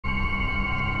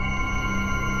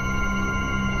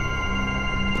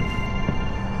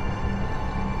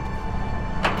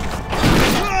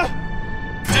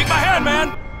man,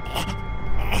 man!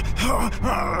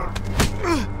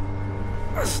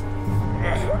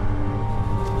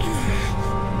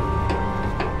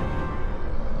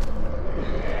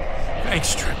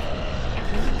 Thanks, Trip.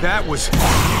 That was...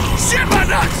 Shit, my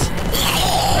nuts!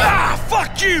 Ah,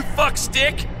 fuck you,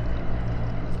 fuckstick!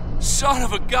 Son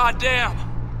of a goddamn!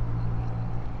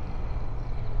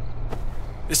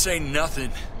 This ain't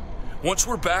nothing. Once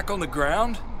we're back on the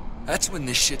ground, that's when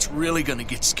this shit's really gonna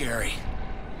get scary.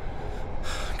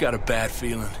 Got a bad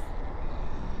feeling.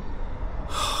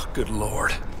 Good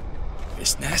Lord.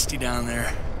 It's nasty down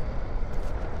there.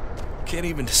 Can't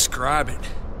even describe it.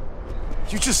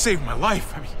 You just saved my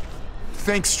life. I mean,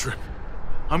 thanks, Trip.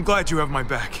 I'm glad you have my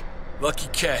back. Lucky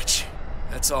catch.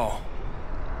 That's all.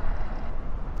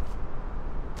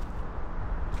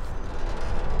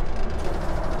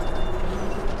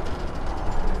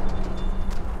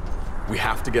 We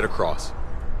have to get across.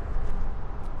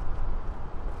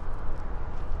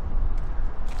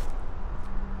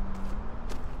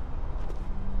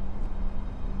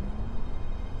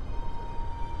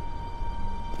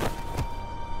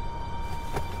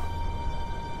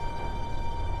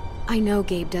 I know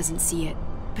Gabe doesn't see it,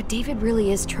 but David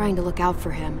really is trying to look out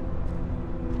for him.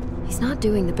 He's not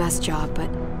doing the best job,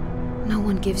 but no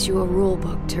one gives you a rule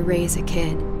book to raise a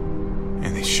kid.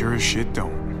 And they sure as shit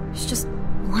don't. There's just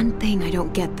one thing I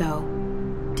don't get, though.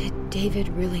 Did David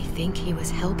really think he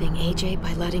was helping AJ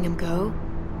by letting him go?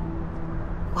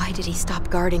 Why did he stop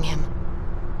guarding him?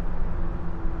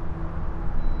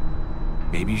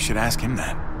 Maybe you should ask him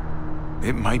that.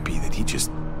 It might be that he just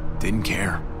didn't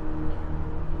care.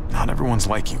 Not everyone's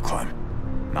like you, Clem.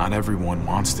 Not everyone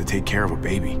wants to take care of a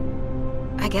baby.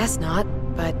 I guess not,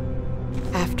 but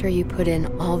after you put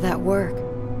in all that work,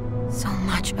 so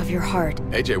much of your heart...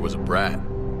 AJ was a brat.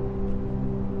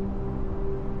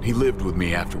 He lived with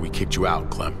me after we kicked you out,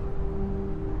 Clem.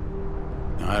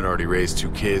 I'd already raised 2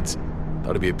 kids. Thought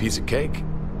it'd be a piece of cake.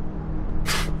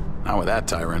 Not with that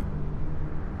tyrant.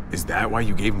 Is that why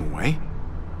you gave him away?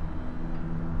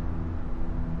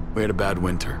 We had a bad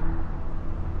winter.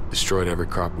 Destroyed every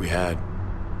crop we had.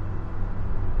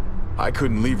 I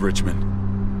couldn't leave Richmond,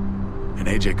 and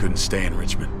AJ couldn't stay in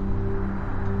Richmond.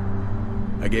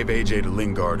 I gave AJ to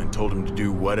Lingard and told him to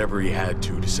do whatever he had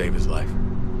to save his life.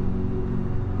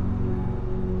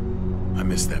 I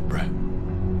miss that brat.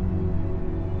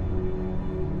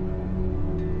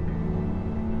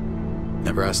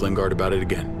 Never asked Lingard about it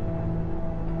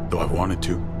again, though I've wanted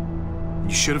to.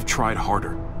 You should have tried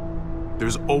harder.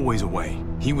 There's always a way.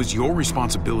 He was your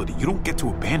responsibility. You don't get to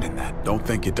abandon that. Don't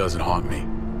think it doesn't haunt me.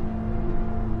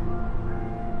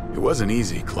 It wasn't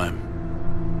easy, Clem.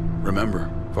 Remember,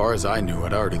 far as I knew,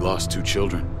 I'd already lost 2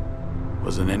 children.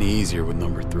 Wasn't any easier with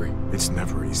number 3. It's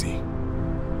never easy.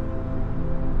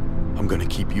 I'm gonna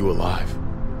keep you alive.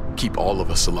 Keep all of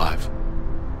us alive.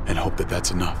 And hope that that's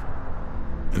enough.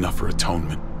 Enough for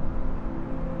atonement.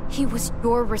 He was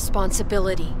your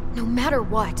responsibility, no matter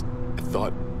what. I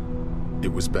thought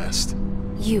it was best.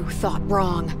 You thought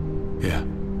wrong. Yeah.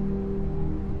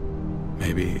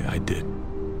 Maybe I did.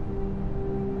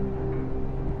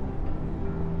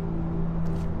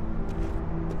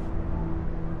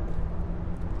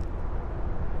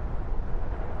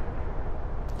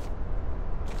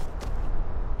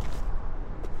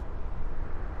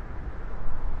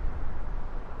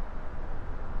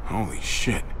 Holy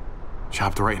shit.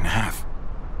 Chopped right in half.